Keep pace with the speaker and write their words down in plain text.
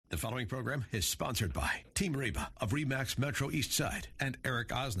The following program is sponsored by Team Reba of RE/MAX Metro East Side and Eric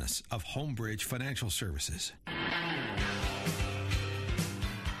Osnes of Homebridge Financial Services.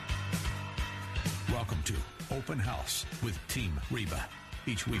 Welcome to Open House with Team Reba.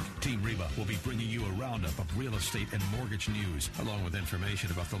 Each week, Team Reba will be bringing you a roundup of real estate and mortgage news, along with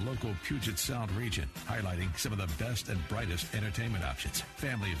information about the local Puget Sound region, highlighting some of the best and brightest entertainment options,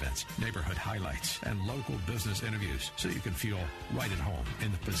 family events, neighborhood highlights, and local business interviews, so you can feel right at home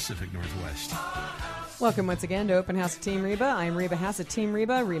in the Pacific Northwest. Welcome once again to Open House with Team Reba. I'm Reba Haas at Team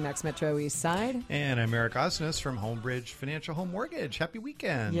Reba, RE/MAX Metro East Side. And I'm Eric Osnes from Homebridge Financial Home Mortgage. Happy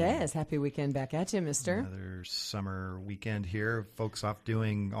weekend. Yes, happy weekend back at you, mister. Another summer weekend here. Folks off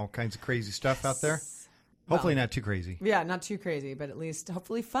doing all kinds of crazy stuff out there. Hopefully not too crazy. Yeah, not too crazy, but at least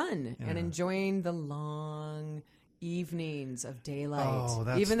hopefully fun and enjoying the long evenings of daylight. Oh,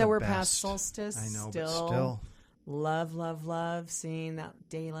 that's even though we're best. past solstice, I know, still, but still. love seeing that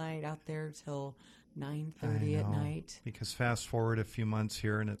daylight out there till 9:30 at night. Because fast forward a few months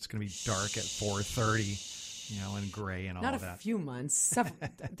here and it's going to be dark at 4:30, and gray and all Not of that. Not a few months. Several,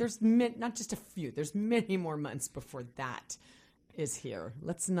 not just a few. There's many more months before that is here.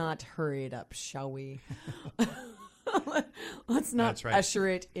 Let's not hurry it up, shall we? Let's not usher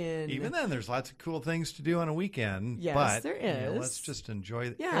it in. Even then, there's lots of cool things to do on a weekend. Yes, but, there is. Let's just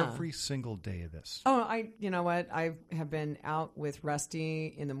enjoy every single day of this. Oh, you know what? I have been out with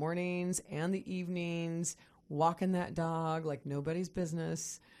Rusty in the mornings and the evenings, walking that dog like nobody's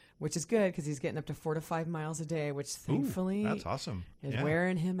business, which is good because he's getting up to 4 to 5 miles a day, which thankfully that's awesome. is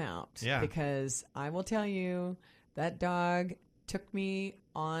wearing him out. Yeah. Because I will tell you, that dog took me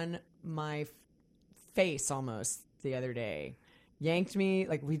on my face almost the other day. Yanked me,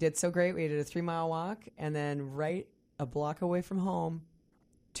 like we did so great. We did a 3-mile walk, and then right a block away from home,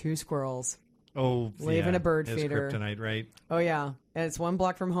 2 squirrels. Oh, leaving a bird it's feeder. Kryptonite, right? Oh, yeah. And it's 1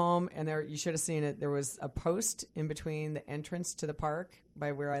 block from home, and there you should have seen it. There was a post in between the entrance to the park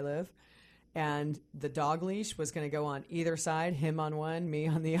by where I live, and the dog leash was going to go on either side, him on one, me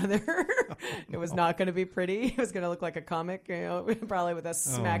on the other. It was not going to be pretty. It was going to look like a comic, probably with us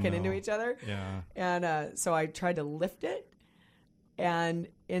smacking into each other. Yeah. And so I tried to lift it, and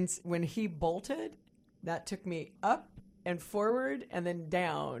when he bolted, that took me up and forward and then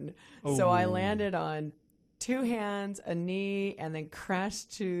down. Oh. So I landed on 2 hands, a knee, and then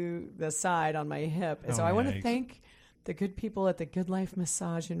crashed to the side on my hip. And so I want to thank the good people at the Good Life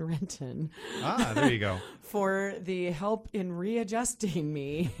Massage in Renton. There you go. For the help in readjusting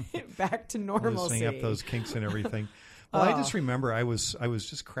me back to normalcy. Loosening up those kinks and everything. Well, I just remember I was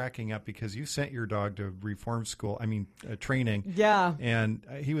just cracking up because you sent your dog to reform school. Training. Yeah. And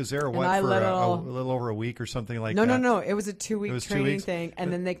he was there, for a little over a week or something like that? No. It was a 2-week training thing.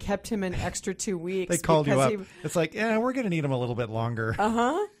 And then they kept him an extra 2 weeks. They called you up. It's like, we're going to need him a little bit longer.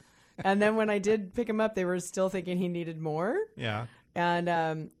 Uh-huh. And then when I did pick him up, they were still thinking he needed more. Yeah.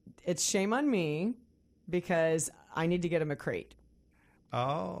 And it's shame on me because I need to get him a crate.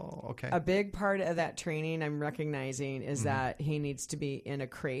 Oh, okay. A big part of that training I'm recognizing is that he needs to be in a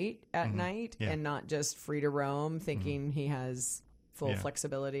crate at night and not just free to roam, thinking he has full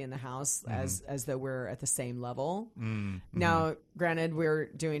flexibility in the house as though we're at the same level. Now, granted, we're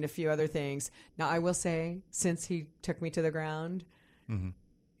doing a few other things. Now, I will say, since he took me to the ground,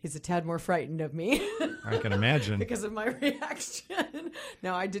 he's a tad more frightened of me. I can imagine. Because of my reaction.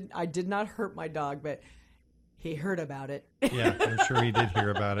 Now, I did not hurt my dog, but he heard about it. Yeah, I'm sure he did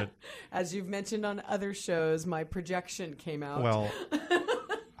hear about it. As you've mentioned on other shows, my projection came out. Well,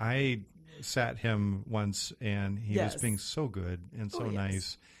 I sat him once, and he was being so good and so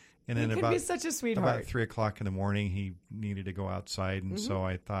nice. And then be such a sweetheart. About 3 o'clock in the morning, he needed to go outside, and so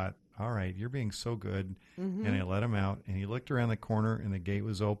I thought, all right, you're being so good. And I let him out, and he looked around the corner, and the gate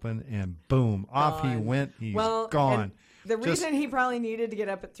was open, and boom, off he went. He's gone. The reason he probably needed to get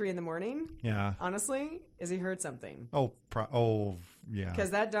up at 3 in the morning, yeah, honestly, is he heard something. Yeah. Because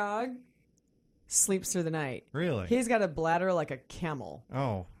that dog sleeps through the night. Really? He's got a bladder like a camel.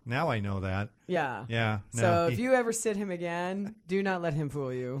 Oh, now I know that. Yeah. Yeah. So if you ever sit him again, do not let him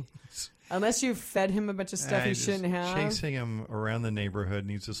fool you. Unless you've fed him a bunch of stuff he shouldn't have. Chasing him around the neighborhood,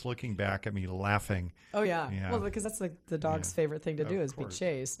 and he's just looking back at me, laughing. Oh, yeah. Well, because that's like the dog's favorite thing to do is be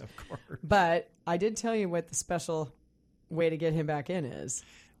chased. Of course. But I did tell you what the special way to get him back in is.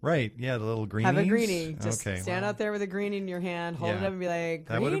 Right. Yeah, the little greenies. Have a greenie. Just stand out there with a greenie in your hand, hold it up and be like,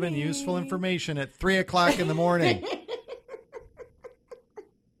 that would have been useful information at 3 o'clock in the morning.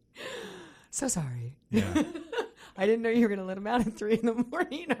 So sorry. Yeah. I didn't know you were going to let him out at 3 in the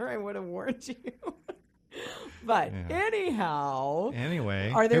morning, or I would have warned you. But anyhow,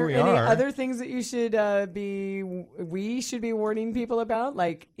 are there any other things that you should we should be warning people about,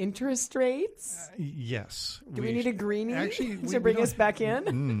 like interest rates? Yes. Do we need a greenie to bring us back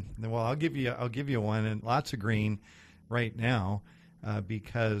in? Well, I'll give you one, and lots of green right now,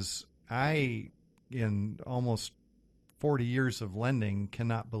 because I, in almost 40 years of lending,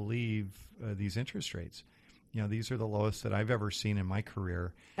 cannot believe these interest rates. These are the lowest that I've ever seen in my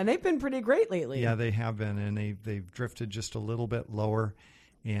career. And they've been pretty great lately. Yeah, they have been, and they've drifted just a little bit lower.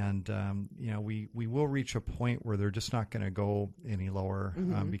 And, we will reach a point where they're just not going to go any lower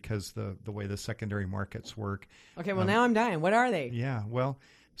because the way the secondary markets work. Okay, well, now I'm dying. What are they? Yeah, well,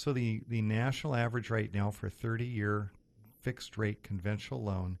 so the national average right now for 30-year fixed rate conventional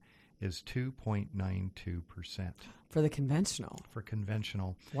loan is 2.92%. For the conventional? For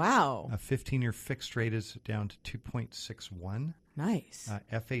conventional. Wow. A 15-year fixed rate is down to 2.61. Nice.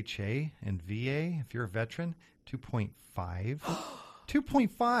 FHA and VA, if you're a veteran, 2.5.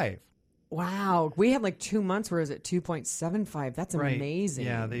 2.5. Wow. We had like 2 months where it was at 2.75. That's amazing.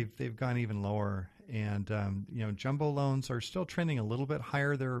 Yeah, they've gone even lower. And, jumbo loans are still trending a little bit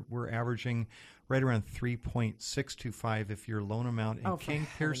higher. We're averaging right around 3.625 if your loan amount in King,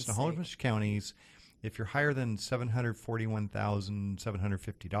 Pierce, and Snohomish counties, if you're higher than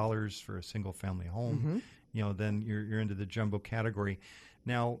 $741,750 for a single-family home, then you're into the jumbo category.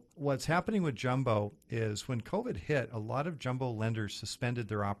 Now, what's happening with jumbo is when COVID hit, a lot of jumbo lenders suspended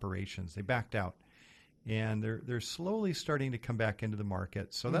their operations. They backed out, and they're slowly starting to come back into the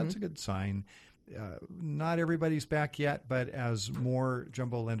market. So that's a good sign. Not everybody's back yet, but as more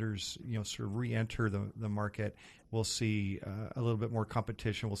jumbo lenders, sort of re-enter the market, we'll see a little bit more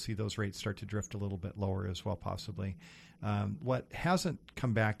competition. We'll see those rates start to drift a little bit lower as well, possibly. What hasn't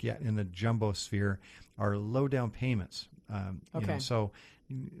come back yet in the jumbo sphere are low down payments. So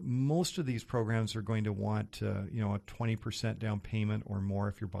most of these programs are going to want, a 20% down payment or more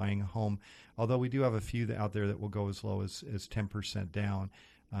if you're buying a home. Although we do have a few out there that will go as low as 10% down.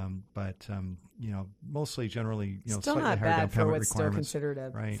 But mostly generally, still not bad for what's still considered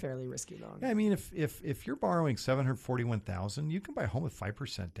a fairly risky loan. Yeah, I mean, if you're borrowing $741,000, you can buy a home with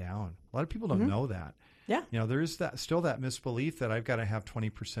 5% down. A lot of people don't know that. Yeah, there is still that misbelief that I've got to have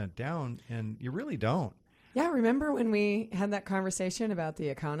 20% down, and you really don't. Yeah, remember when we had that conversation about the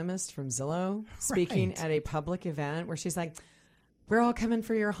economist from Zillow speaking at a public event where she's like, "We're all coming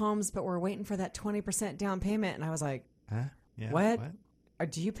for your homes, but we're waiting for that 20% down payment," and I was like, Yeah, what?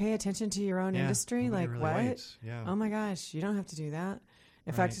 Do you pay attention to your own industry? Like really what? Waits. Yeah. Oh my gosh, you don't have to do that.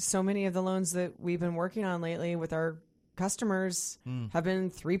 In fact, so many of the loans that we've been working on lately with our customers have been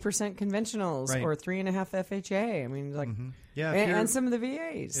 3% conventionals or 3.5 FHA. I mean, like, and some of the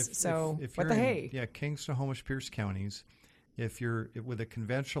VAs. If what the hey? Yeah, King, Snohomish, Pierce counties. If you're with a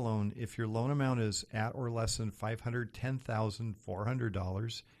conventional loan, if your loan amount is at or less than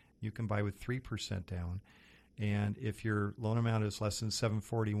 $510,400, you can buy with 3% down. And if your loan amount is less than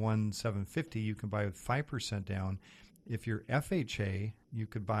 $741,750, you can buy with 5% down. If you're FHA, you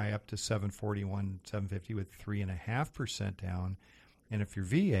could buy up to $741,750 with 3.5% down. And if you're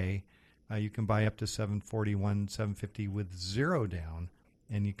VA, you can buy up to $741,750 with 0 down.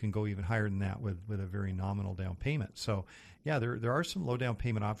 And you can go even higher than that with a very nominal down payment. So, yeah, there are some low down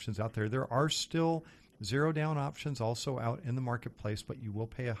payment options out there. There are still 0 down options also out in the marketplace, but you will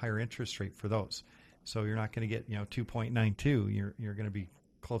pay a higher interest rate for those. So you're not going to get 2.92. You're going to be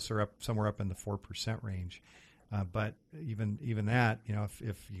closer up, somewhere up in the 4% range. But even that,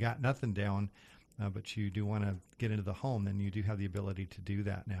 if you got nothing down, but you do want to get into the home, then you do have the ability to do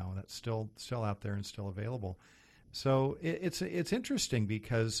that now. That's still out there and still available. So it's interesting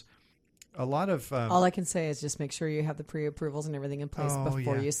because a lot of all I can say is just make sure you have the pre-approvals and everything in place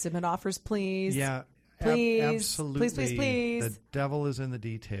before you submit offers, please. Yeah. Please, absolutely. Please. The devil is in the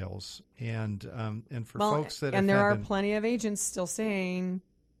details, and for folks that there are plenty of agents still saying,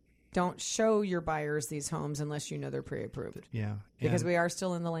 don't show your buyers these homes unless you know they're pre-approved. Yeah, because we are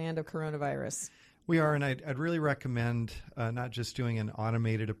still in the land of coronavirus. We are, and I'd really recommend not just doing an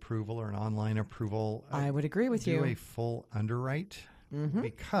automated approval or an online approval. I would agree with you. Do a full underwrite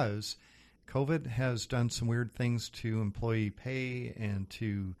because COVID has done some weird things to employee pay and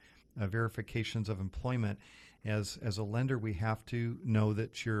to verifications of employment. As a lender, we have to know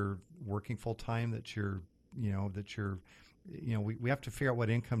that you're working full time, that we have to figure out what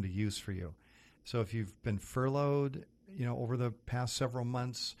income to use for you. So if you've been furloughed, over the past several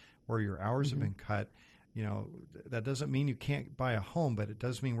months, or your hours have been cut, that doesn't mean you can't buy a home, but it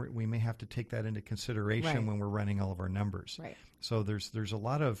does mean we may have to take that into consideration when we're running all of our numbers. Right. So there's a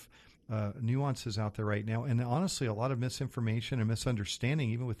lot of nuances out there right now, and honestly, a lot of misinformation and misunderstanding,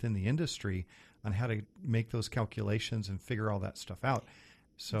 even within the industry, on how to make those calculations and figure all that stuff out.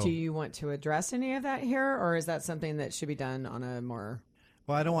 So, do you want to address any of that here, or is that something that should be done on a more?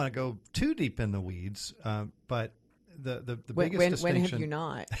 Well, I don't want to go too deep in the weeds, but the biggest distinction. When have you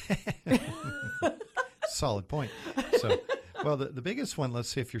not? Solid point. So, well, the biggest one. Let's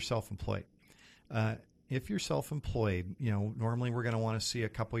say if you're self-employed. If you're self-employed, normally we're going to want to see a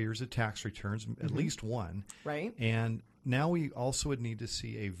couple years of tax returns, at least one. Right. And now we also would need to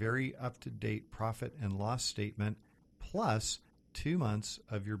see a very up-to-date profit and loss statement plus 2 months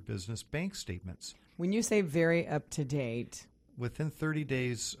of your business bank statements. When you say very up-to-date... Within 30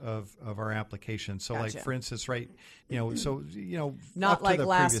 days of our application. So, gotcha. Like, for instance, right, not up like to the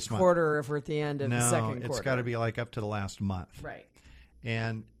last quarter month. if we're at the end of the second quarter. No, it's got to be like up to the last month. Right.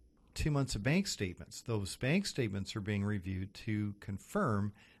 And 2 months of bank statements. Those bank statements are being reviewed to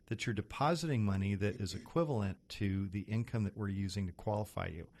confirm that you're depositing money that is equivalent to the income that we're using to qualify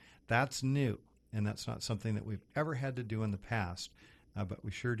you. That's new, and that's not something that we've ever had to do in the past, but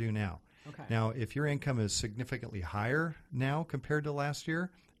we sure do now. Okay. Now, if your income is significantly higher now compared to last year,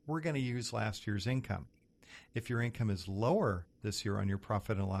 we're going to use last year's income. If your income is lower this year on your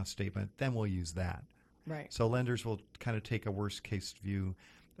profit and loss statement, then we'll use that. Right. So lenders will kind of take a worst case view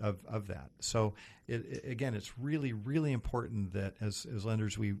of that. So again, it's really, really important that as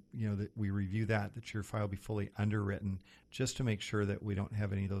lenders, that we review that your file be fully underwritten just to make sure that we don't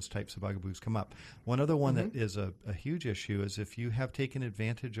have any of those types of bugaboos come up. One other one that is a huge issue is if you have taken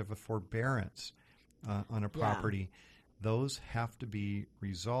advantage of a forbearance on a property, those have to be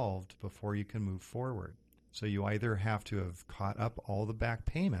resolved before you can move forward. So you either have to have caught up all the back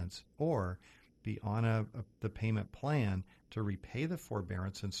payments or be on the payment plan to repay the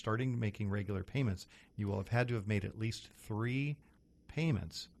forbearance, and starting making regular payments, you will have had to have made at least 3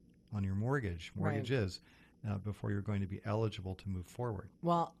 payments on your mortgages before you're going to be eligible to move forward.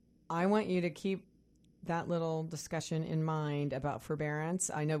 Well, I want you to keep that little discussion in mind about forbearance.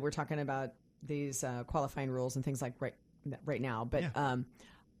 I know we're talking about these qualifying rules and things like right now, but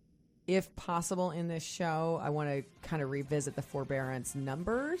if possible in this show, I want to kind of revisit the forbearance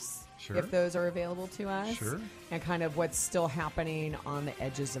numbers, if those are available to us, and kind of what's still happening on the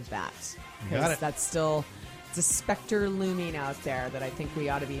edges of that. Got it. That's still, it's a specter looming out there that I think we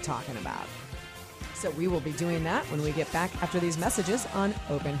ought to be talking about. So we will be doing that when we get back after these messages on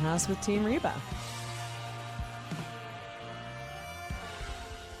Open House with Team Reba.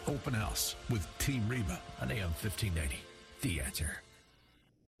 Open House with Team Reba on AM 1590. The Answer.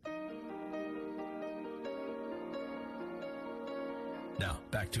 Now,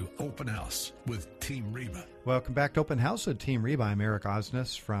 back to Open House with Team Reba. Welcome back to Open House with Team Reba. I'm Eric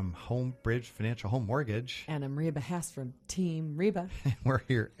Osnes from Homebridge Financial Home Mortgage. And I'm Reba Hess from Team Reba. We're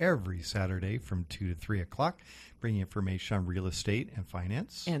here every Saturday from 2 to 3 o'clock, bringing information on real estate and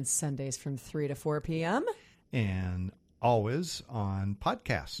finance. And Sundays from 3 to 4 p.m. And always on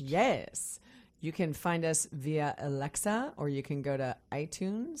podcast. Yes. You can find us via Alexa, or you can go to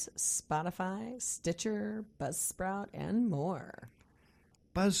iTunes, Spotify, Stitcher, Buzzsprout, and more.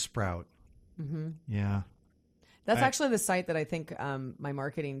 Buzzsprout. Mm-hmm. Yeah. That's actually the site that I think my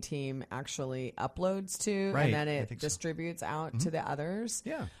marketing team actually uploads to, right. and then it distributes out to the others.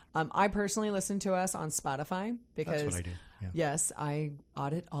 Yeah. I personally listen to us on Spotify because, that's what I do. Yeah. Yes, I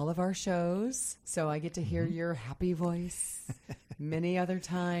audit all of our shows, so I get to hear your happy voice many other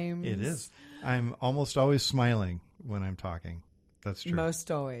times. It is. I'm almost always smiling when I'm talking. That's true. Most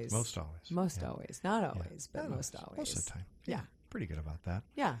always. Most always. Most always. Not always, but Not most always. Most of the time. Yeah. Pretty good about that.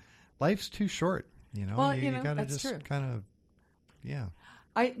 Yeah. Life's too short, you know. Well, you got to that's just true. kind of,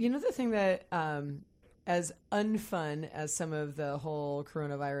 the thing that, as unfun as some of the whole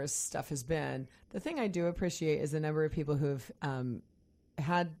coronavirus stuff has been, the thing I do appreciate is the number of people who've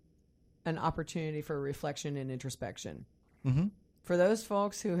had an opportunity for reflection and introspection. Mm-hmm. For those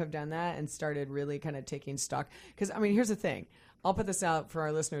folks who have done that and started really kind of taking stock, because, here's the thing. I'll put this out for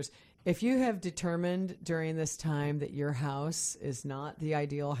our listeners. If you have determined during this time that your house is not the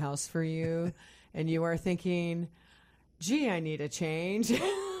ideal house for you and you are thinking, gee, I need a change,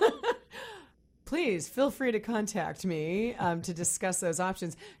 please feel free to contact me to discuss those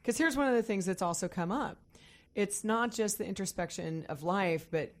options. Because here's one of the things that's also come up. It's not just the introspection of life,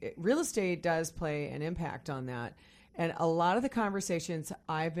 but real estate does play an impact on that. And a lot of the conversations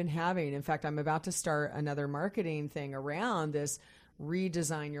I've been having, in fact, I'm about to start another marketing thing around this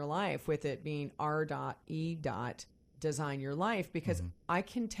redesign your life, with it being R.E. Design Your Life, because I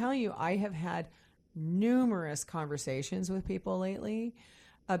can tell you I have had numerous conversations with people lately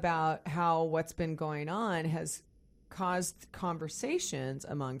about how what's been going on has caused conversations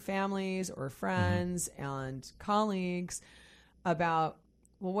among families or friends and colleagues about,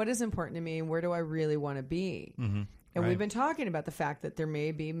 well, what is important to me and where do I really want to be? And we've been talking about the fact that there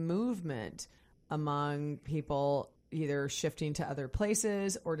may be movement among people either shifting to other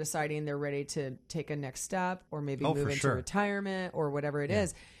places or deciding they're ready to take a next step or maybe move into retirement or whatever it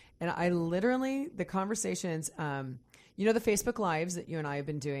is. And I literally, the conversations, you know, the Facebook Lives that you and I have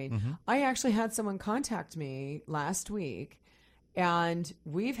been doing, I actually had someone contact me last week, and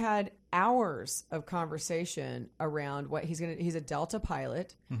we've had hours of conversation around what he's a Delta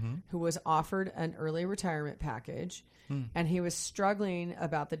pilot who was offered an early retirement package, and he was struggling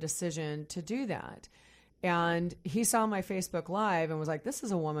about the decision to do that. And he saw my Facebook Live and was like, this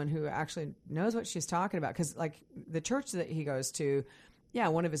is a woman who actually knows what she's talking about. Because, like, the church that he goes to,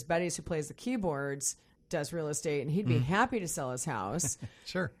 one of his buddies who plays the keyboards does real estate, and he'd be happy to sell his house.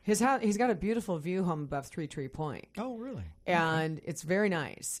 Sure. His house, he's got a beautiful view home above Three Tree Point. Oh, really? And it's very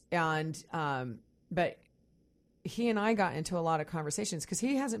nice. And, but he and I got into a lot of conversations because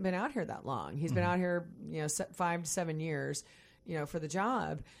he hasn't been out here that long. He's been out here, 5 to 7 years, for the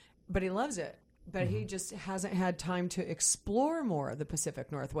job, but he loves it. But he just hasn't had time to explore more of the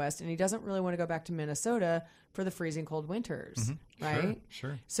Pacific Northwest, and he doesn't really want to go back to Minnesota for the freezing cold winters, right?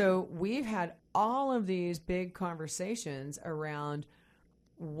 Sure. So we've had all of these big conversations around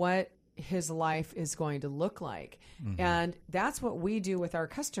what his life is going to look like. And that's what we do with our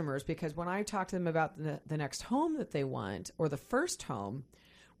customers, because when I talk to them about the next home that they want or the first home,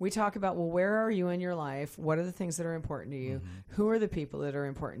 we talk about, well, where are you in your life? What are the things that are important to you? Who are the people that are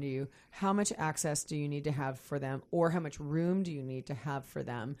important to you? How much access do you need to have for them? Or how much room do you need to have for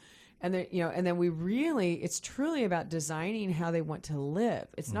them? And then, and then it's truly about designing how they want to live.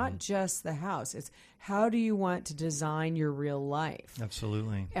 It's not just the house. It's how do you want to design your real life?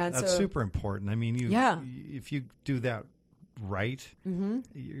 Absolutely. And that's super important. I mean, if you do that right,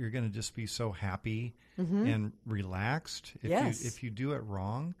 you're going to just be so happy and relaxed. If you do it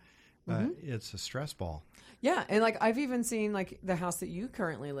wrong, it's a stress ball. Yeah, and like I've even seen like the house that you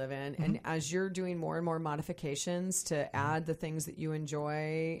currently live in, and as you're doing more and more modifications to add the things that you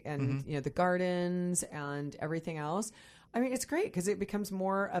enjoy, and the gardens and everything else. I mean, it's great because it becomes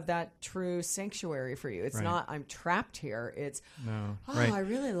more of that true sanctuary for you. It's not, I'm trapped here. It's, I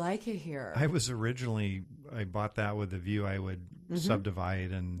really like it here. I bought that with the view I would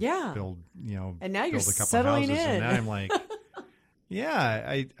subdivide and build, and now build you're a couple settling houses. in. And now I'm like,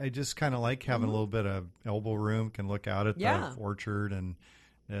 I just kind of like having a little bit of elbow room, can look out at the orchard, and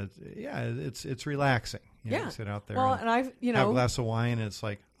it's relaxing. You sit out there and I've, have a glass of wine, and it's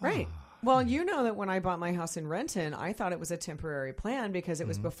like, right. Well, you know that when I bought my house in Renton, I thought it was a temporary plan because it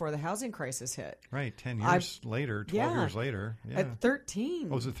was before the housing crisis hit. Right. 10 years later, 12 years later. Yeah. At 13.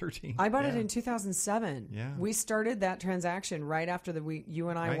 Oh, was it 13? I bought it in 2007. Yeah. We started that transaction right after you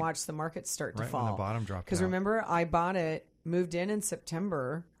and I watched the market start to fall. When the bottom dropped out. Because remember, I bought it, moved in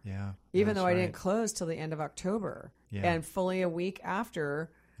September. Yeah. Even though I didn't close till the end of October. Yeah. And fully a week after,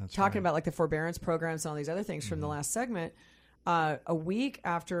 talking about like the forbearance programs and all these other things from the last segment, a week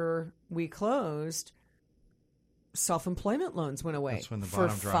after we closed, self-employment loans went away. That's when the for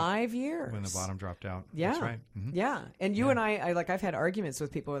bottom dropped. 5 years. When the bottom dropped out. Yeah. That's right. Yeah. And you and I've had arguments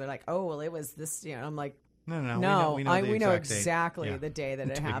with people where they're like, oh, well, it was this, I'm like, No, we know exactly the day that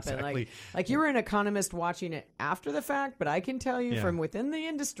it happened. Exactly. Like you're an economist watching it after the fact, but I can tell you from within the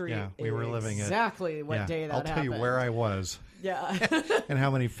industry, we were living exactly what day that happened. I'll tell you where I was. Yeah. And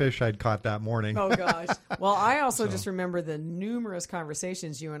how many fish I'd caught that morning. Oh, gosh. Well, I also just remember the numerous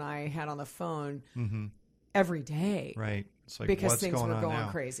conversations you and I had on the phone every day. Right. It's like, because what's things going were on going now?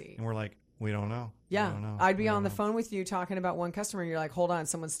 Crazy. And we're like, we don't know. Yeah. I'd be on the phone with you talking about one customer, and you're like, hold on,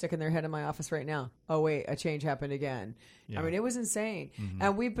 someone's sticking their head in my office right now. Oh, wait, a change happened again. Yeah. I mean, it was insane.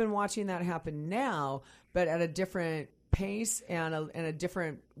 And we've been watching that happen now, but at a different pace and a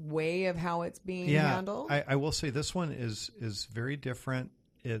different way of how it's being handled. I will say this one is very different.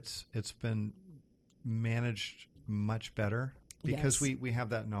 It's been managed much better because we have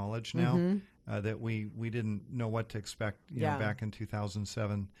that knowledge now that we didn't know what to expect back in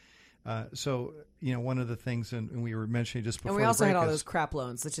 2007. So, one of the things, and we were mentioning just before, and we also had all is, those crap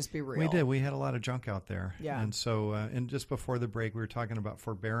loans. Let's just be real. We did. We had a lot of junk out there. Yeah. And so, and just before the break, we were talking about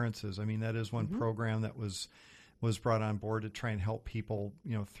forbearances. I mean, that is one program that was brought on board to try and help people,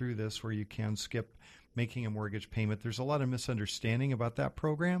 through this, where you can skip making a mortgage payment. There's a lot of misunderstanding about that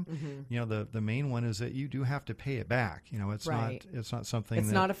program. The main one is that you do have to pay it back. It's not something.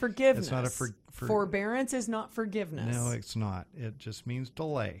 It's not a forgiveness. It's not a forbearance is not forgiveness. No, it's not. It just means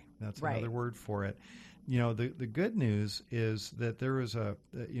delay. That's another word for it. The good news is that there is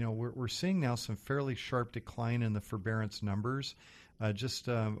we're seeing now some fairly sharp decline in the forbearance numbers. Just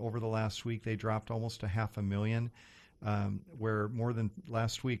over the last week, they dropped almost 500,000. Where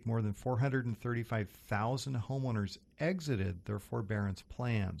last week, more than 435,000 homeowners exited their forbearance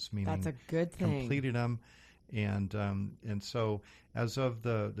plans, meaning that's a good thing. Completed them. And so as of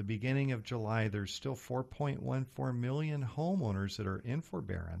the beginning of July, there's still 4.14 million homeowners that are in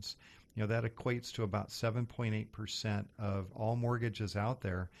forbearance. That equates to about 7.8% of all mortgages out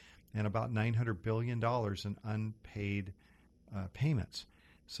there and about $900 billion in unpaid payments.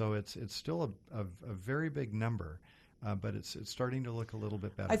 So it's still a very big number. But it's starting to look a little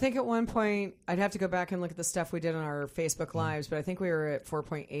bit better. I think at one point, I'd have to go back and look at the stuff we did on our Facebook Lives, but I think we were at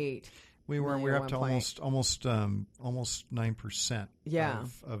 4.8. We were up to almost 9%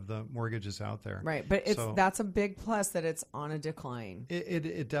 of the mortgages out there. Right, but that's a big plus that it's on a decline.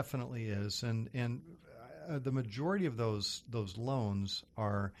 It definitely is, and the majority of those loans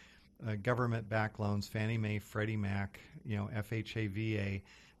are government-backed loans, Fannie Mae, Freddie Mac, FHA, VA.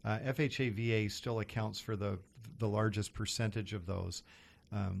 FHA, VA still accounts for the largest percentage of those,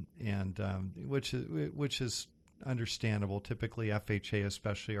 which is understandable. Typically, FHA,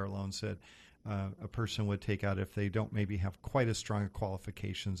 especially, are loans that a person would take out if they don't maybe have quite as strong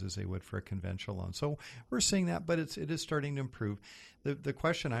qualifications as they would for a conventional loan. So we're seeing that, but it is starting to improve. The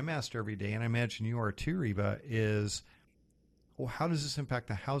question I'm asked every day, and I imagine you are too, Reba, is, well, how does this impact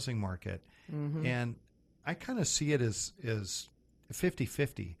the housing market? Mm-hmm. And I kind of see it as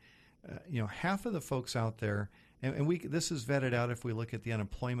 50-50. Half of the folks out there, and this is vetted out if we look at the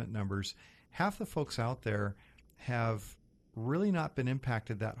unemployment numbers, half the folks out there have really not been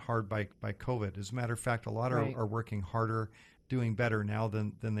impacted that hard by COVID. As a matter of fact, a lot are working harder, doing better now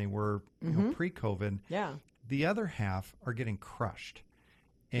than they were pre-COVID. Yeah. The other half are getting crushed.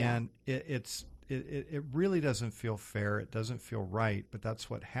 And it really doesn't feel fair. It doesn't feel right, but that's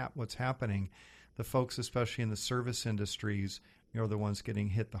what's happening. The folks, especially in the service industries, are the ones getting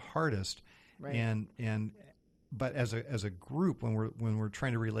hit the hardest. Right. But as a group, when we're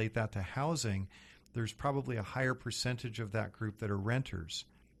trying to relate that to housing, there's probably a higher percentage of that group that are renters.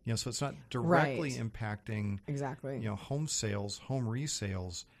 So it's not directly impacting exactly home sales, home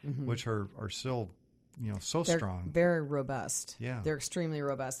resales, which are still They're strong. Very robust. Yeah. They're extremely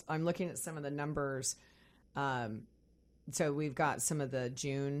robust. I'm looking at some of the numbers. So we've got some of the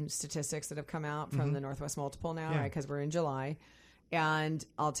June statistics that have come out from the Northwest Multiple now, right? Because we're in July. And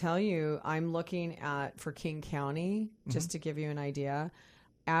I'll tell you, I'm looking at, for King County, just to give you an idea,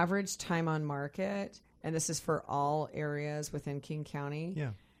 average time on market, and this is for all areas within King County,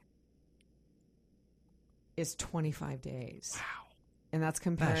 is 25 days. Wow. And that's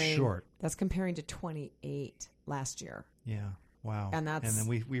comparing, that's short. That's comparing to 28 last year. Yeah. Wow. And then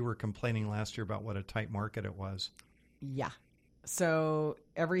we were complaining last year about what a tight market it was. Yeah. So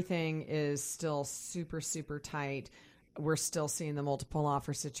everything is still super, super tight. We're still seeing the multiple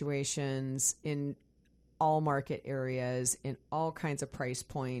offer situations in all market areas, in all kinds of price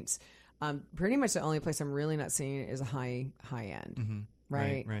points. Pretty much the only place I'm really not seeing is a high end,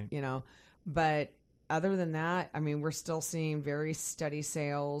 right? But other than that, I mean, we're still seeing very steady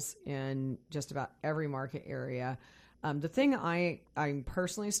sales in just about every market area. The thing I'm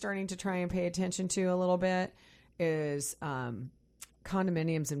personally starting to try and pay attention to a little bit is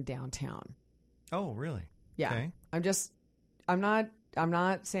condominiums in downtown. Oh, really? Yeah. Okay. I'm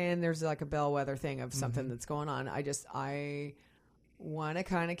not saying there's like a bellwether thing of something that's going on. I want to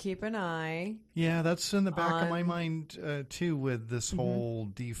kind of keep an eye. Yeah, that's in the back of my mind too, with this whole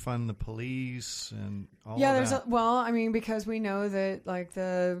defund the police and all of that. Because we know that like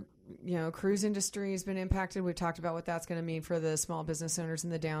the cruise industry has been impacted. We've talked about what that's going to mean for the small business owners in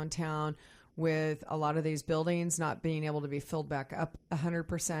the downtown, with a lot of these buildings not being able to be filled back up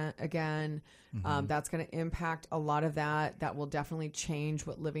 100% again. That's going to impact a lot of that. That will definitely change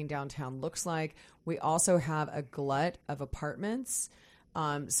what living downtown looks like. We also have a glut of apartments.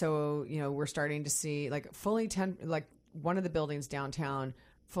 So, we're starting to see one of the buildings downtown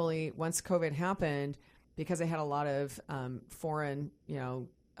once COVID happened, because they had a lot of foreign,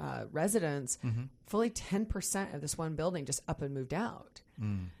 residents, fully 10% of this one building just up and moved out.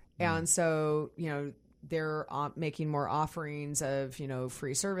 And so, they're making more offerings of,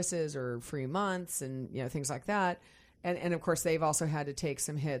 free services or free months and, things like that. And of course, they've also had to take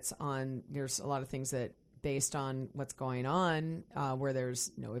some hits on, there's a lot of things that based on what's going on, where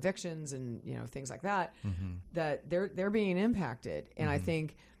there's no evictions and, things like that, that they're being impacted. And I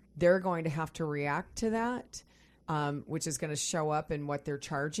think they're going to have to react to that, which is going to show up in what they're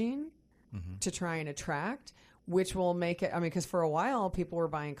charging to try and attract. which will make it, I mean, because for a while people were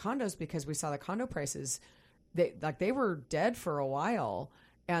buying condos because we saw the condo prices, they were dead for a while.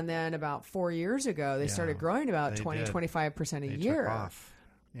 And then about 4 years ago, they started growing about 25% a year. Took off.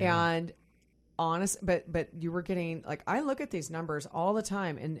 Yeah. And but you were getting, like, I look at these numbers all the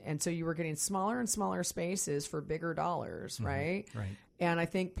time. And so you were getting smaller and smaller spaces for bigger dollars, right? Right. And I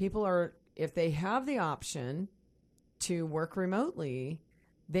think people are, if they have the option to work remotely,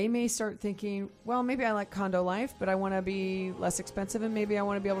 they may start thinking, well, maybe I like condo life, but I want to be less expensive and maybe I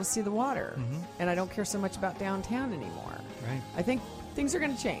want to be able to see the water. And I don't care so much about downtown anymore. Right. I think things are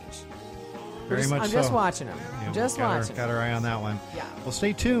going to change. I'm just watching them. Yeah, just watching. Got our eye on that one. Yeah. Well,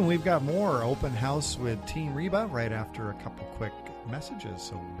 stay tuned. We've got more Open House with Team Reba right after a couple quick messages.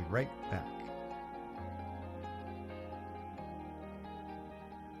 So we'll be right back.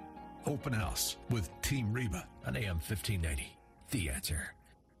 Open House with Team Reba on AM 1590. The Answer.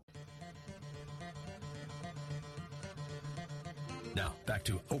 Now, back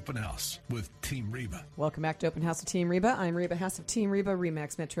to Open House with Team Reba. Welcome back to Open House with Team Reba. I'm Reba House of Team Reba,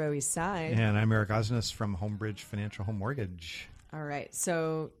 Remax Metro East Side. And I'm Eric Osnes from Homebridge Financial Home Mortgage. All right.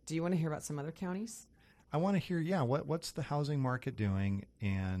 So do you want to hear about some other counties? I want to hear, what's the housing market doing,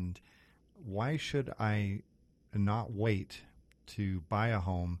 and why should I not wait to buy a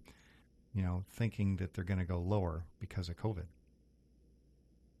home, thinking that they're going to go lower because of COVID?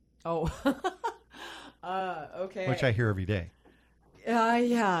 Oh, okay. Which I hear every day.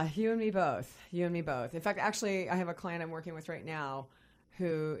 Yeah, you and me both. In fact, actually, I have a client I'm working with right now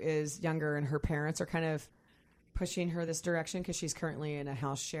who is younger, and her parents are kind of pushing her this direction because she's currently in a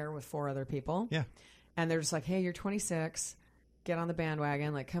house share with 4 other people. Yeah. And they're just like, hey, you're 26. Get on the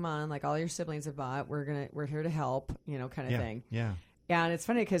bandwagon. Like, come on. Like, all your siblings have bought. We're here to help, kind of thing. Yeah. And it's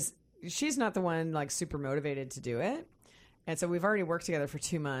funny because she's not the one, like, super motivated to do it. And so we've already worked together for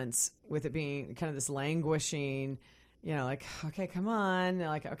 2 months with it being kind of this languishing, like, okay, come on.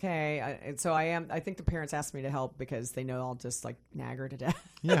 Like, okay. And so I think the parents asked me to help because they know I'll just, like, nag her to death.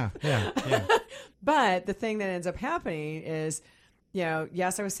 Yeah. But the thing that ends up happening is,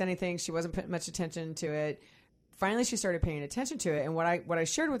 yes, I was sending things. She wasn't putting much attention to it. Finally, she started paying attention to it. And what I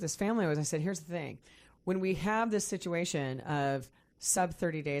shared with this family was, I said, here's the thing. When we have this situation of sub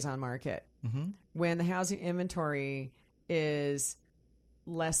 30 days on market, when the housing inventory is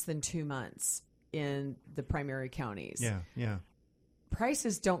less than 2 months in the primary counties. Yeah.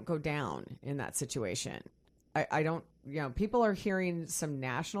 Prices don't go down in that situation. I don't, people are hearing some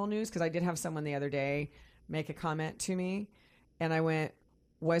national news, because I did have someone the other day make a comment to me, and I went,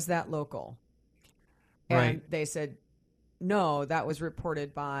 was that local? And right. They said, no, that was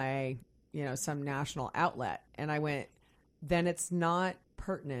reported by, some national outlet. And I went, then it's not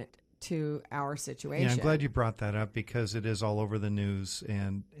pertinent to our situation. Yeah, I'm glad you brought that up, because it is all over the news,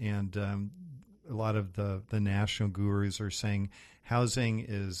 and a lot of the national gurus are saying housing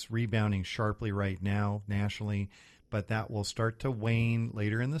is rebounding sharply right now nationally, but that will start to wane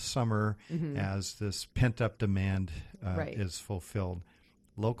later in the summer as this pent-up demand is fulfilled.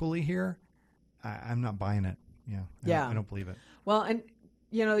 Locally here, I'm not buying it. I don't believe it. Well, and,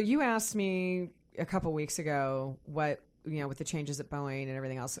 you asked me a couple weeks ago what, with the changes at Boeing and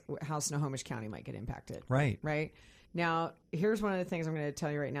everything else, how Snohomish County might get impacted. Right. Now, here's one of the things I'm going to tell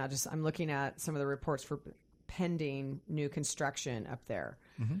you right now. I'm looking at some of the reports for pending new construction up there.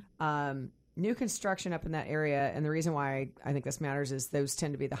 New construction up in that area, and the reason why I think this matters is those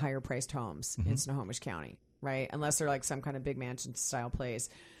tend to be the higher priced homes in Snohomish County, right? Unless they're like some kind of big mansion style place.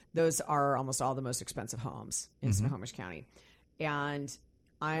 Those are almost all the most expensive homes in Snohomish County. And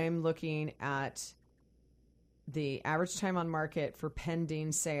I'm looking at the average time on market for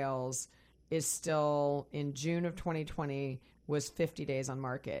pending sales is still, in June of 2020, was 50 days on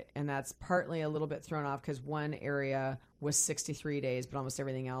market. And that's partly a little bit thrown off because one area was 63 days, but almost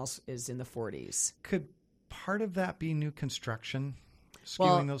everything else is in the 40s. Could part of that be new construction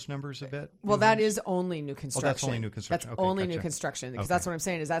skewing those numbers a bit? Well, that is only new construction. Oh, that's only new construction. That's only new construction, because that's what I'm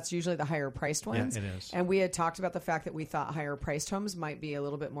saying, is that's usually the higher priced ones. Yeah, it is. And we had talked about the fact that we thought higher priced homes might be a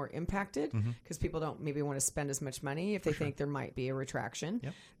little bit more impacted because people don't maybe want to spend as much money if they think there might be a retraction.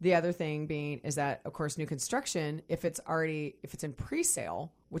 Yep. The other thing being is that, of course, new construction, if it's in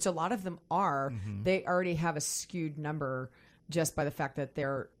pre-sale, which a lot of them are, they already have a skewed number just by the fact that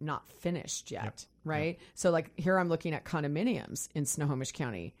they're not finished yet, right? So like here I'm looking at condominiums in Snohomish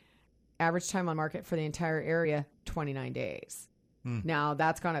County. Average time on market for the entire area, 29 days. Now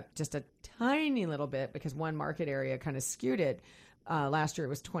that's gone up just a tiny little bit because one market area kind of skewed it. Last year it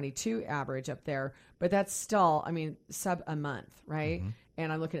was 22 average up there, but that's still, sub a month, right?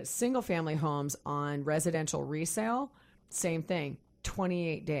 And I'm looking at single family homes on residential resale, same thing,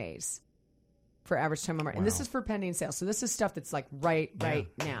 28 days. for average time on market. Wow. And this is for pending sales. So this is stuff that's like right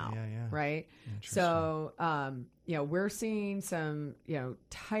now, right? So, we're seeing some,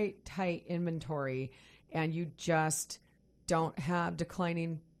 tight inventory, and you just don't have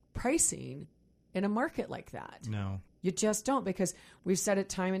declining pricing in a market like that. No. You just don't, because we've said it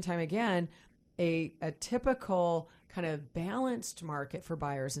time and time again, a typical kind of balanced market for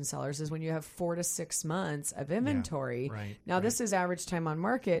buyers and sellers is when you have 4 to 6 months of inventory. Yeah, right. Now, this is average time on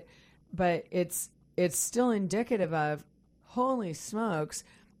market, but it's still indicative of, holy smokes,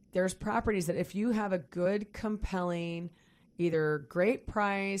 there's properties that if you have a good, compelling, either great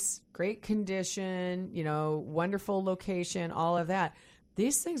price, great condition, wonderful location, all of that,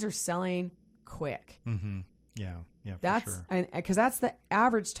 these things are selling quick. Mm-hmm. Yeah, that's for sure. Because that's the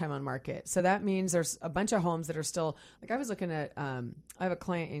average time on market. So that means there's a bunch of homes that are still, like I was looking at, I have a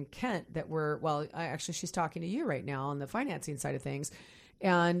client in Kent that she's talking to you right now on the financing side of things.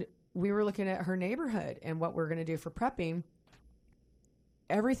 And we were looking at her neighborhood and what we're going to do for prepping.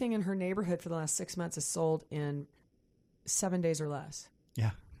 Everything in her neighborhood for the last 6 months is sold in 7 days or less.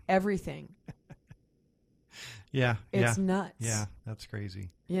 Yeah. Everything. Yeah. It's nuts. Yeah, that's crazy.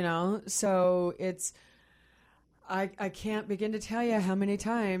 So it's, I can't begin to tell you how many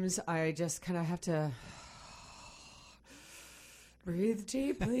times I just kind of have to breathe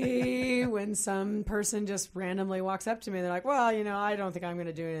deeply when some person just randomly walks up to me. They're like, well, I don't think I'm going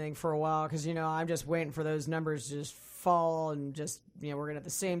to do anything for a while because, I'm just waiting for those numbers to just fall and just, we're going to have the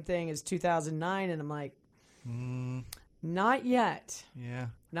same thing as 2009. And I'm like, not yet. Yeah.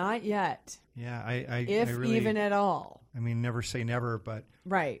 Not yet. Yeah. If I really, even at all. I mean, never say never, but.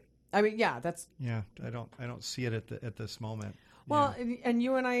 Right. I mean, yeah, that's. Yeah. I don't see it at this moment. Well, and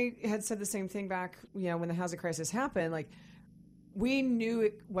you and I had said the same thing back, when the housing crisis happened, like we knew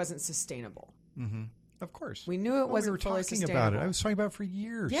it wasn't sustainable. Mm-hmm. Of course. We knew it wasn't fully sustainable. About it. I was talking about it for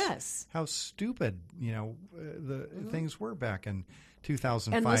years. Yes. How stupid, the things were back in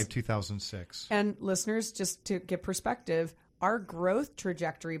 2005, 2006. And listeners, just to get perspective, our growth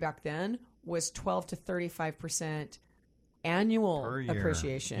trajectory back then was 12 to 35% annual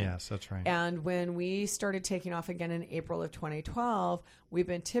appreciation. Yes, that's right. And when we started taking off again in April of 2012, we've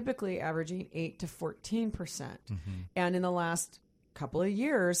been typically averaging 8 to 14%. Mm-hmm. And in the last couple of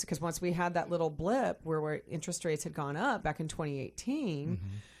years, because once we had that little blip where interest rates had gone up back in 2018, mm-hmm.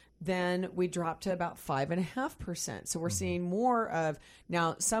 then we dropped to about 5.5%. So we're mm-hmm. seeing more of,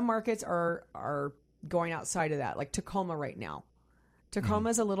 now some markets are going outside of that, like Tacoma right now. Tacoma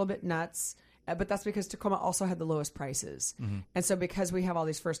is a little bit nuts, but that's because Tacoma also had the lowest prices. Mm-hmm. And so because we have all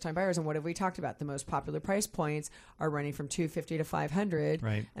these first-time buyers, and what have we talked about? The most popular price points are running from $250 to $500,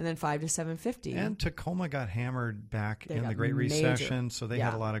 right, and then $500 to $750. And Tacoma got hammered back in the Great Recession, so they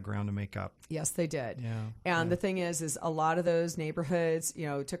had a lot of ground to make up. Yes, they did. Yeah. And the thing is a lot of those neighborhoods,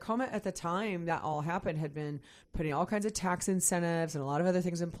 Tacoma at the time that all happened had been putting all kinds of tax incentives and a lot of other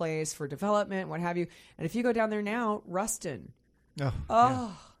things in place for development, what have you. And if you go down there now, Ruston.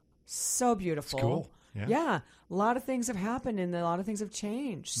 Oh, so beautiful. It's cool. Yeah. A lot of things have happened and a lot of things have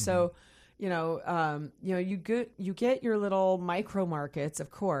changed. Mm-hmm. So, you get your little micro markets,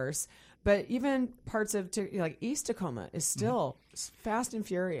 of course, but even parts of like East Tacoma is still fast and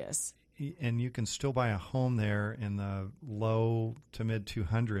furious. And you can still buy a home there in the low to mid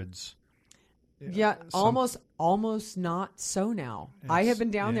 200s. Yeah, almost not so now. I have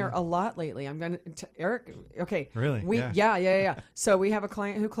been down there a lot lately. I'm going to, Eric, okay. Really? Yeah. So we have a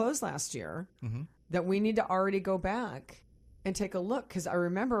client who closed last year that we need to already go back and take a look. Because I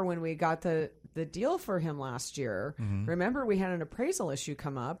remember when we got the deal for him last year, remember we had an appraisal issue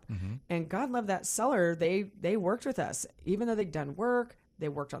come up, and God love that seller. They worked with us. Even though they'd done work, they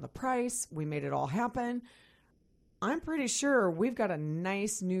worked on the price. We made it all happen. I'm pretty sure we've got a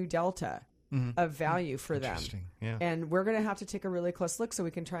nice new delta of value for them. Yeah. And we're going to have to take a really close look so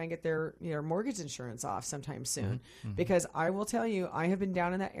we can try and get their mortgage insurance off sometime soon. Because I will tell you, I have been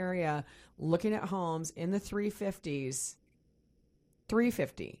down in that area looking at homes in the 350s.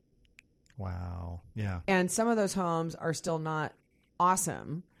 350. Wow. Yeah. And some of those homes are still not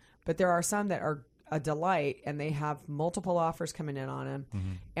awesome, but there are some that are a delight, and they have multiple offers coming in on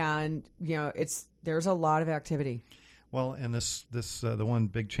them. And there's a lot of activity. Well, and this the one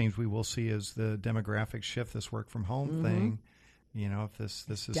big change we will see is the demographic shift, this work from home thing. If this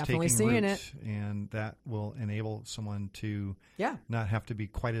is definitely taking root, it, and that will enable someone to not have to be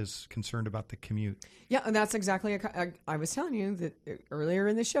quite as concerned about the commute. Yeah, and that's exactly I was telling you that earlier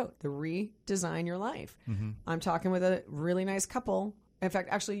in the show, the redesign your life. I'm talking with a really nice couple. In fact,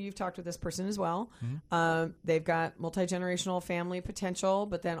 actually, you've talked with this person as well. They've got multi-generational family potential,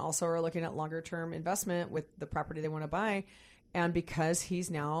 but then also are looking at longer-term investment with the property they want to buy. And because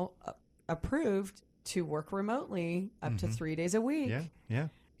he's now approved to work remotely up to 3 days a week. Yeah.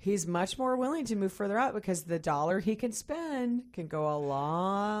 He's much more willing to move further out because the dollar he can spend can go a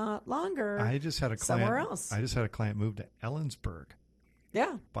lot longer. Somewhere else. I just had a client move to Ellensburg.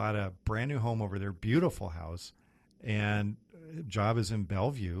 Yeah. Bought a brand new home over there, beautiful house, and job is in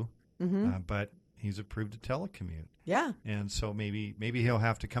Bellevue, but he's approved to telecommute. Yeah. And so maybe he'll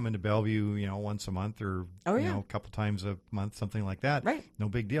have to come into Bellevue, once a month or a couple times a month, something like that. Right. No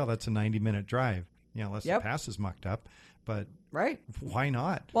big deal. That's a 90-minute drive. Unless the pass is mucked up. But why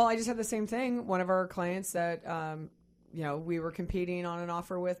not? Well, I just had the same thing. One of our clients that we were competing on an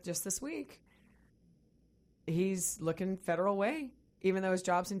offer with just this week. He's looking Federal Way, even though his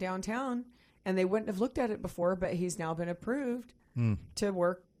job's in downtown, and they wouldn't have looked at it before, but he's now been approved to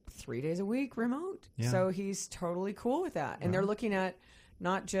work 3 days a week remote. Yeah. So he's totally cool with that. And they're looking at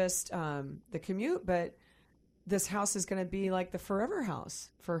not just the commute, but this house is going to be like the forever house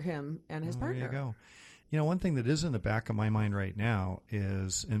for him and his partner. There you go. One thing that is in the back of my mind right now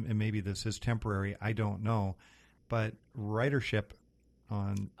is, and maybe this is temporary, I don't know, but ridership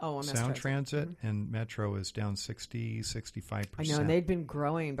on Sound Transit and Metro is down 65%. I know, and they'd been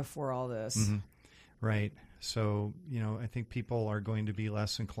growing before all this. Mm-hmm. Right. So, I think people are going to be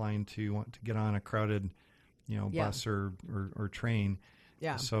less inclined to want to get on a crowded, bus or train.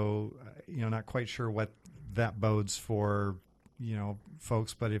 Yeah. So, not quite sure what that bodes for,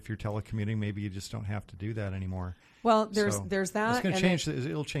 folks, but if you're telecommuting, maybe you just don't have to do that anymore. Well, there's that. It's going to change.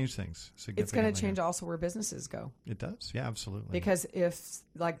 It'll change things significantly. It's going to change also where businesses go. It does. Yeah, absolutely. Because if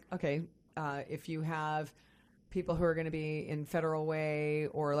you have people who are going to be in Federal Way,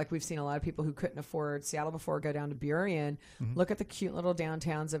 or like we've seen a lot of people who couldn't afford Seattle before go down to Burien, look at the cute little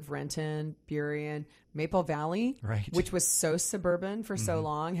downtowns of Renton, Burien, Maple Valley, which was so suburban for so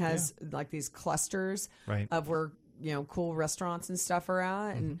long, has like these clusters of where, cool restaurants and stuff are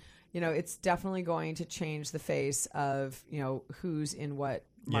at. And, it's definitely going to change the face of, who's in what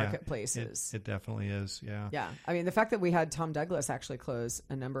marketplaces. It definitely is. Yeah. Yeah. I mean, the fact that we had Tom Douglas actually close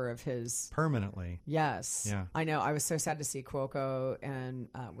a number of his permanently. Yes. Yeah. I know. I was so sad to see Cuoco and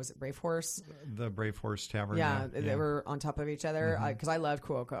was it Brave Horse? The Brave Horse Tavern. Yeah. They were on top of each other because I loved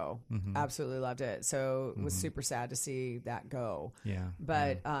Cuoco. Absolutely loved it. So it was super sad to see that go. Yeah.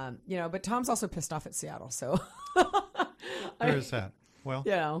 But, but Tom's also pissed off at Seattle. So there is that. Well,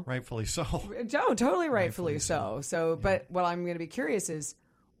 rightfully so. No, totally rightfully so. So, but what I'm going to be curious is,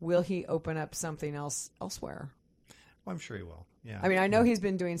 will he open up something else elsewhere? Well, I'm sure he will. Yeah. I mean, I know he's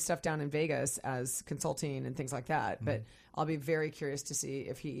been doing stuff down in Vegas as consulting and things like that, but I'll be very curious to see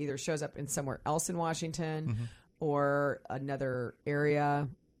if he either shows up in somewhere else in Washington or another area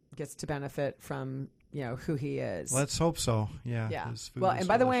gets to benefit from, who he is. Let's hope so. Yeah. Yeah. Well, and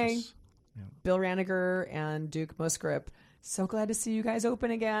by the way, Bill Raniger and Duke Musgrip, so glad to see you guys open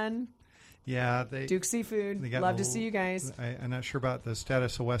again. Yeah, Duke Seafood. Love to see you guys. I'm not sure about the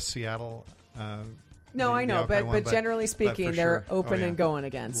status of West Seattle. No, I know, but generally speaking, they're open and going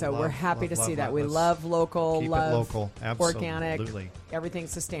again. So we're happy to see that. We love local, organic, everything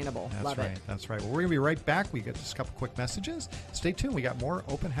sustainable. Love it. That's right. Well, we're going to be right back. We got just a couple quick messages. Stay tuned. We got more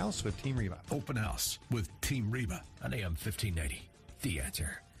Open House with Team Reba. Open House with Team Reba on AM 1580. The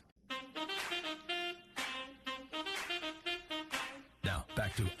Answer. Now,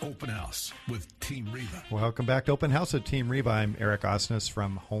 back to Open House with Team Reba. Welcome back to Open House with Team Reba. I'm Eric Osnes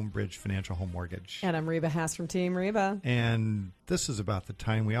from Homebridge Financial Home Mortgage. And I'm Reba Haas from Team Reba. And this is about the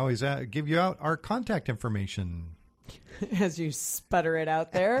time we always give you out our contact information. As you sputter it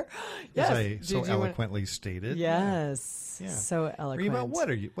out there. Yes. As I so eloquently stated. Yes. Yeah. So eloquent. Reba,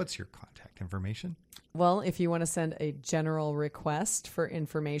 what's your contact information? Well, if you want to send a general request for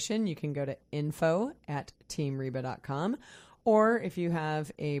information, you can go to info@teamreba.com. Or if you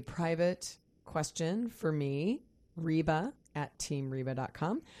have a private question for me,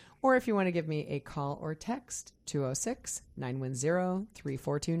 Reba@teamreba.com. Or if you want to give me a call or text,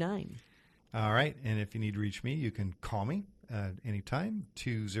 206-910-3429. All right. And if you need to reach me, you can call me anytime,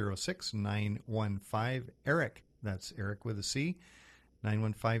 206-915-ERIC. That's Eric with a C,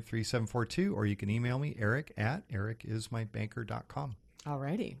 915-3742. Or you can email me, eric@ericIsMyBanker.com. All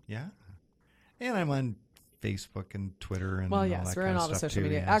righty. Yeah. And I'm on Facebook and Twitter and we're in all the social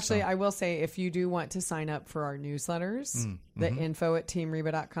media. Actually, I will say, if you do want to sign up for our newsletters, the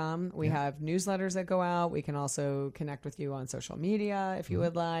info@teamreba.com, we have newsletters that go out. We can also connect with you on social media if you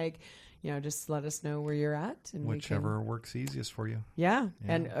would like. Just let us know where you're at. And whichever works easiest for you. Yeah.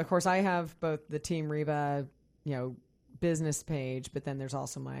 And of course, I have both the Team Reba, business page, but then there's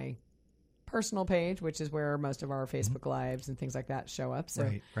also my personal page, which is where most of our Facebook Lives and things like that show up. So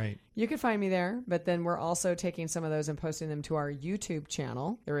right. You can find me there. But then we're also taking some of those and posting them to our YouTube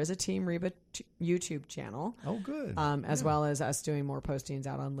channel. There is a Team Reba YouTube channel. Oh, good. As well as us doing more postings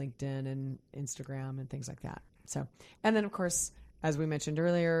out on LinkedIn and Instagram and things like that. So, and then of course, as we mentioned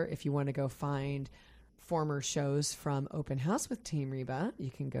earlier, if you want to go find former shows from Open House with Team Reba, you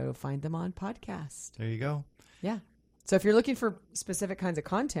can go find them on podcast. There you go. Yeah. So if you're looking for specific kinds of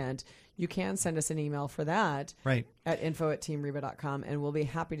content, you can send us an email for that at info@teamreba.com, and we'll be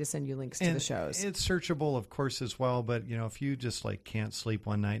happy to send you links to the shows. It's searchable, of course, as well. But, if you just can't sleep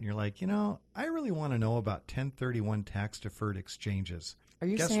one night and you're like, I really want to know about 1031 tax-deferred exchanges. Are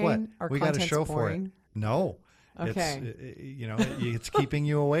you Guess saying what? our we got a show boring? for it. No. Okay. It's keeping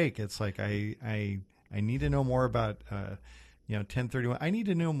you awake. It's like I need to know more about 1031. I need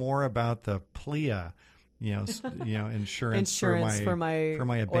to know more about the PLEA, insurance for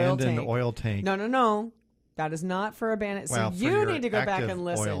my abandoned oil tank. No. That is not for abandoned. Well, so you need to go back and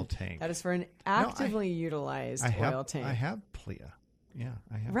listen. Oil tank. That is for an actively utilized oil tank. I have PLEA. Yeah,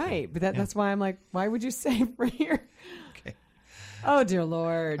 I have. Right, but that's why I'm like, why would you say for here? Okay. Oh dear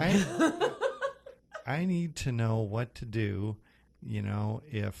Lord. I need to know what to do,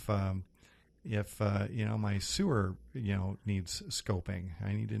 if my sewer, needs scoping.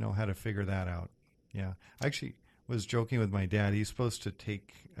 I need to know how to figure that out. Yeah. I actually was joking with my dad. He's supposed to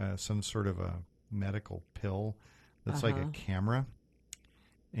take some sort of a medical pill that's like a camera,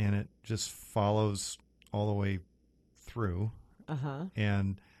 and it just follows all the way through.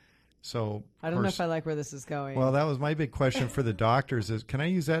 And so I don't know if I like where this is going. Well, that was my big question for the doctors is, can I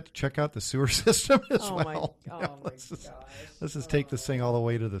use that to check out the sewer system as well? Let's just take this thing all the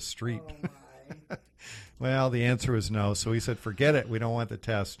way to the street. Oh my. Well, the answer was no. So he said, forget it. We don't want the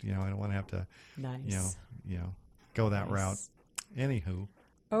test. I don't want to have to, go that route. Anywho.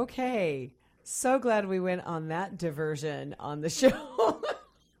 Okay. So glad we went on that diversion on the show. Oh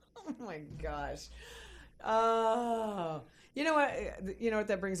my gosh. Oh, you know what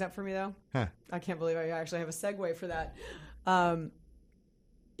that brings up for me though? Huh. I can't believe I actually have a segue for that.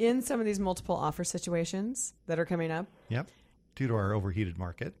 In some of these multiple offer situations that are coming up. Yep. Due to our overheated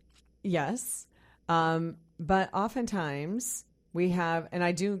market. Yes. But oftentimes we have, and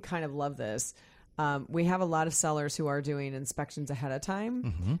I do kind of love this, we have a lot of sellers who are doing inspections ahead of time.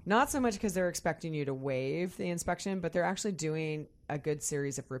 Mm-hmm. Not so much because they're expecting you to waive the inspection, but they're actually doing a good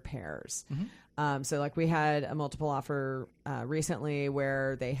series of repairs. Mm-hmm. So like we had a multiple offer recently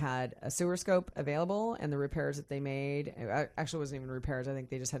where they had a sewer scope available, and the repairs that they made, actually wasn't even repairs. I think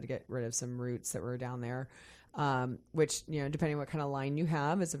they just had to get rid of some roots that were down there. Which, depending on what kind of line you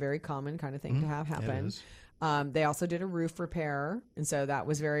have, is a very common kind of thing to have happen. They also did a roof repair. And so that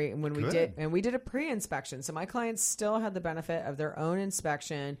was we did a pre-inspection. So my clients still had the benefit of their own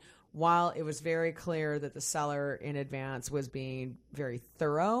inspection while it was very clear that the seller in advance was being very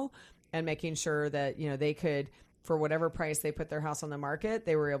thorough and making sure that, they could, for whatever price they put their house on the market,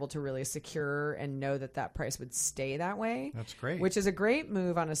 they were able to really secure and know that price would stay that way. That's great. Which is a great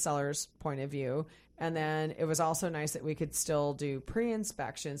move on a seller's point of view. And then it was also nice that we could still do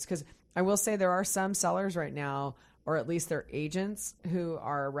pre-inspections, because I will say there are some sellers right now, or at least their agents, who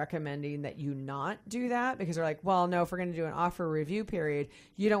are recommending that you not do that, because they're like, well, no, if we're going to do an offer review period,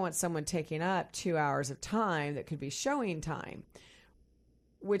 you don't want someone taking up 2 hours of time that could be showing time,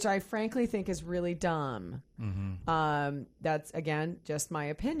 which I frankly think is really dumb. Mm-hmm. That's, again, just my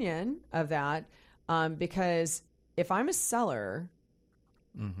opinion of that, because if I'm a seller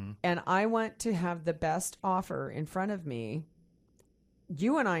and I want to have the best offer in front of me,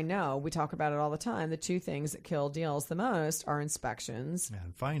 you and I know, we talk about it all the time, the two things that kill deals the most are inspections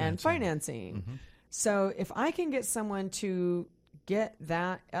and financing. Mm-hmm. So if I can get someone to get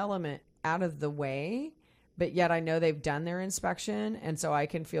that element out of the way, but yet I know they've done their inspection, and so I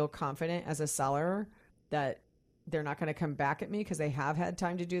can feel confident as a seller that they're not going to come back at me because they have had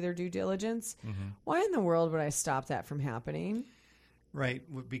time to do their due diligence, why in the world would I stop that from happening? Right,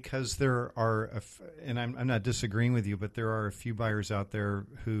 because there are, and I'm not disagreeing with you, but there are a few buyers out there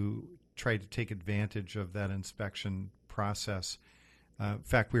who try to take advantage of that inspection process. In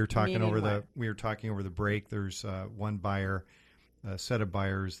fact, we were talking over the break. There's one buyer, a set of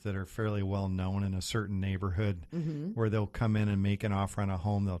buyers that are fairly well known in a certain neighborhood, where they'll come in and make an offer on a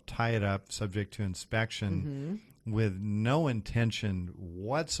home. They'll tie it up subject to inspection. With no intention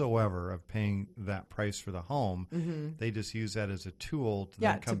whatsoever of paying that price for the home. They just use that as a tool to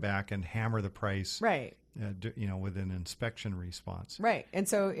then come back and hammer the price, right? With an inspection response, right? And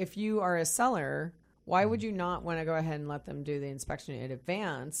so, if you are a seller, why would you not want to go ahead and let them do the inspection in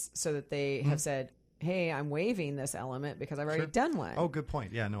advance so that they have said, hey, I'm waiving this element because I've already done one. Oh, good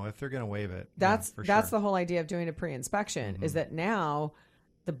point. Yeah, no, if they're going to waive it. That's the whole idea of doing a pre-inspection is that now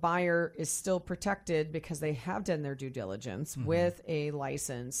the buyer is still protected because they have done their due diligence with a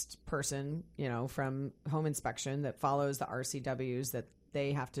licensed person, from home inspection that follows the RCWs that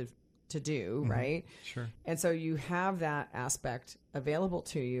they have to do, right? Sure. And so you have that aspect available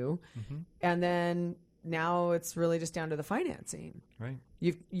to you. And then now it's really just down to the financing. Right.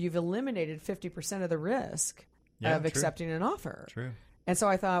 You've eliminated 50% of the risk of accepting an offer. True. And so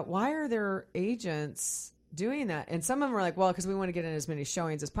I thought, why are there agents doing that? And some of them are like, well, because we want to get in as many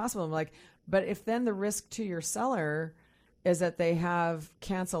showings as possible. I'm like, but if then the risk to your seller is that they have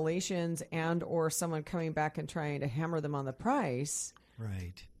cancellations and or someone coming back and trying to hammer them on the price.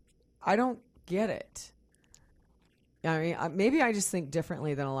 Right. I don't get it. I mean, maybe I just think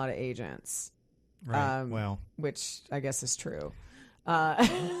differently than a lot of agents. Right. Which I guess is true. But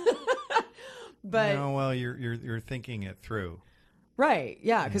no, well, you're thinking it through. Right.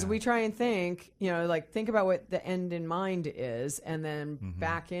 Yeah. Because we try and think, think about what the end in mind is and then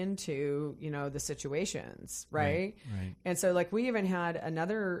back into, the situations. Right? Right. And so we even had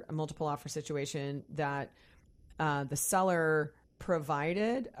another multiple offer situation that the seller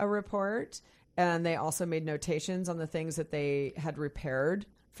provided a report and they also made notations on the things that they had repaired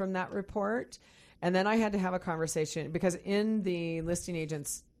from that report. And then I had to have a conversation because in the listing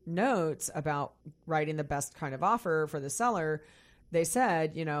agent's notes about writing the best kind of offer for the seller, they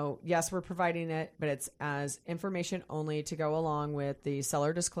said, yes, we're providing it, but it's as information only to go along with the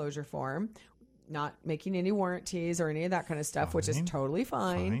seller disclosure form, not making any warranties or any of that kind of stuff, which is totally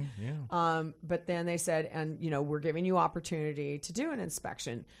fine. Yeah. But then they said, and, we're giving you opportunity to do an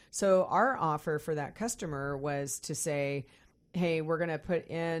inspection. So our offer for that customer was to say, hey, we're going to put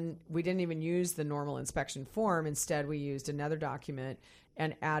in, we didn't even use the normal inspection form. Instead, we used another document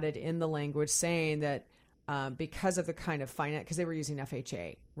and added in the language saying that because of the kind of finance, because they were using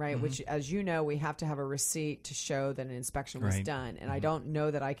FHA, right? Which, as you know, we have to have a receipt to show that an inspection was done. And I don't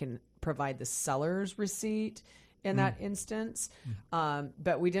know that I can provide the seller's receipt in that instance.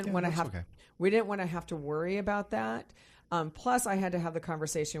 But we didn't want to have, we didn't want to have to worry about that. Plus, I had to have the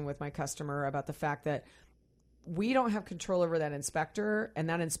conversation with my customer about the fact that we don't have control over that inspector, and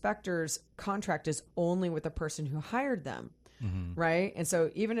that inspector's contract is only with the person who hired them. Right. And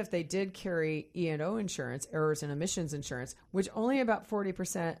so even if they did carry E&O insurance, errors and omissions insurance, which only about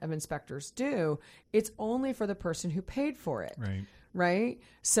 40% of inspectors do, it's only for the person who paid for it. Right. Right.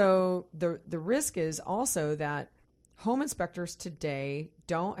 So the risk is also that home inspectors today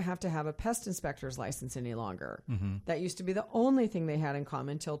don't have to have a pest inspector's license any longer. That used to be the only thing they had in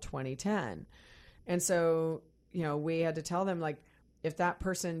common until 2010. And so, we had to tell them, if that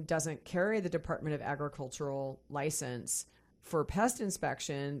person doesn't carry the Department of Agricultural license for pest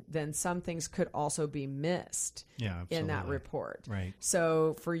inspection, then some things could also be missed in that report. Right.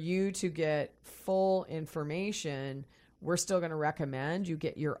 So for you to get full information, we're still going to recommend you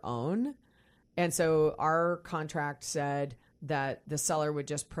get your own. And so our contract said that the seller would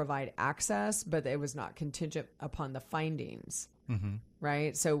just provide access, but it was not contingent upon the findings.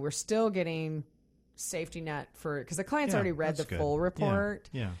 Right. So we're still getting safety net because the client's already read the full report.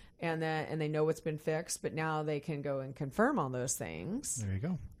 And they know what's been fixed, but now they can go and confirm all those things. There you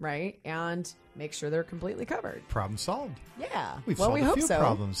go. Right. And make sure they're completely covered. Problem solved. Yeah. We've solved a few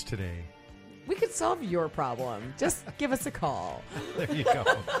problems today. We could solve your problem. Just give us a call. There you go.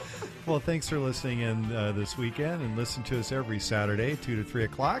 Well, thanks for listening in this weekend, and listen to us every Saturday, 2 to 3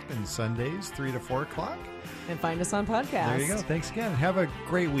 o'clock, and Sundays, 3 to 4 o'clock. And find us on podcast. There you go. Thanks again. Have a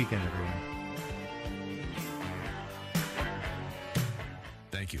great weekend, everyone.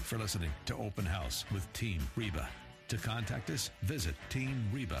 Thank you for listening to Open House with Team Reba. To contact us, visit Team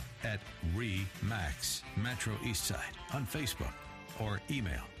Reba at RE/MAX Metro Eastside on Facebook or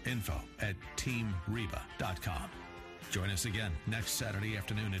email info@teamreba.com. Join us again next Saturday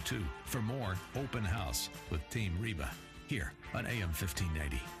afternoon at 2 for more Open House with Team Reba here on AM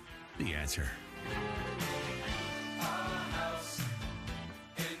 1590. The Answer.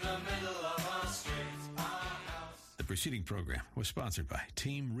 The preceding program was sponsored by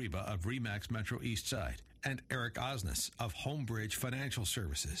Team Reba of RE/MAX Metro Eastside and Eric Osnes of Homebridge Financial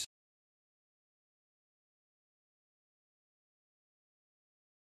Services.